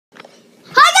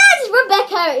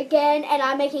again, and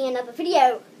I'm making another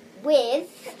video with...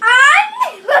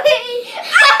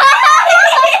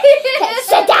 Okay,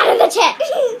 sit down in the chair.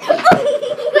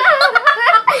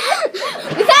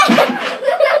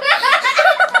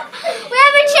 We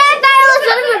have a chair fail. It's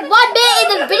not even 1 minute in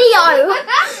the video.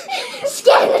 Just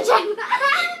get in the chair.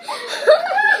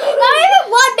 Not even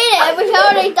 1 minute, and we've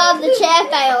already done the chair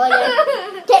fail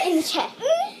again. Get in the chair.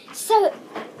 So,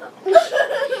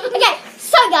 okay,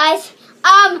 so guys,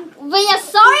 we are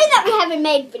sorry that we haven't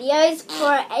made videos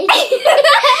for ages.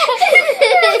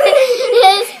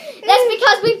 That's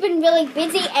because we've been really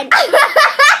busy and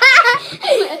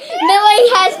Millie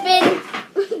has been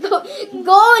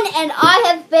gone and I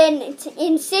have been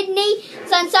in Sydney.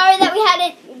 So I'm sorry that we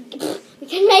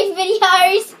can make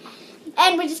videos,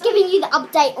 and we're just giving you the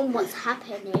update on what's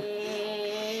happening.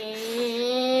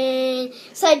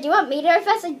 So do you want me to go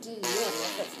first or do you want to go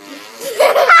first?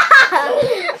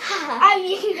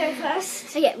 you can go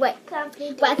first. Okay, wait.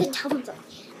 Wait, the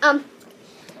telephone.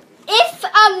 If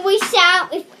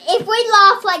we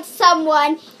laugh like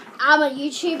someone, I'm a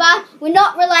YouTuber. We're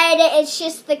not related. It's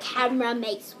just the camera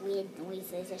makes weird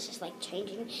noises. It's just like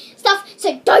changing stuff.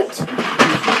 So don't. Sorry,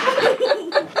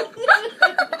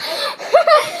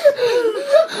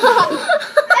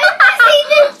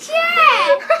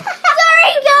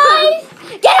 guys.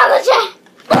 Get on the chair.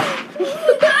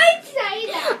 Don't say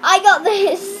that. I got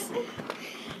this.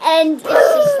 And it's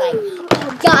just like,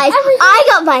 oh, guys, I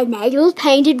got my nails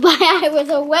painted while I was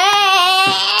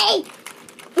away.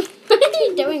 What are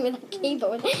you doing with the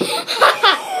keyboard?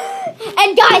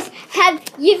 And guys, have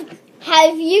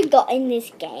you gotten this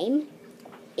game?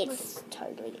 It's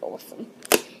totally awesome.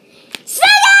 So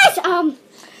guys, I don't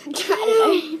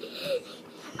know.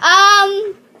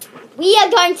 We are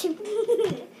going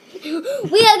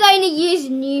to use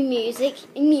new music.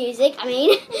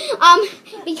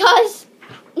 Because.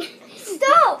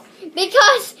 Stop!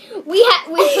 Because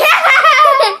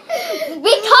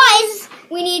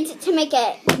we need to make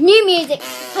a new music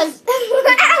because the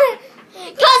other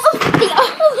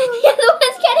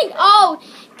one's getting old.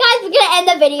 Guys, we're gonna end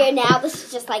the video now. This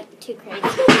is just like too crazy.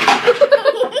 Guys,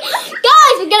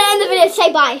 we're gonna end the video.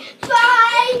 Say bye.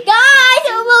 Bye! Guys,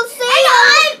 we'll see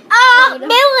you.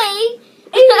 Millie.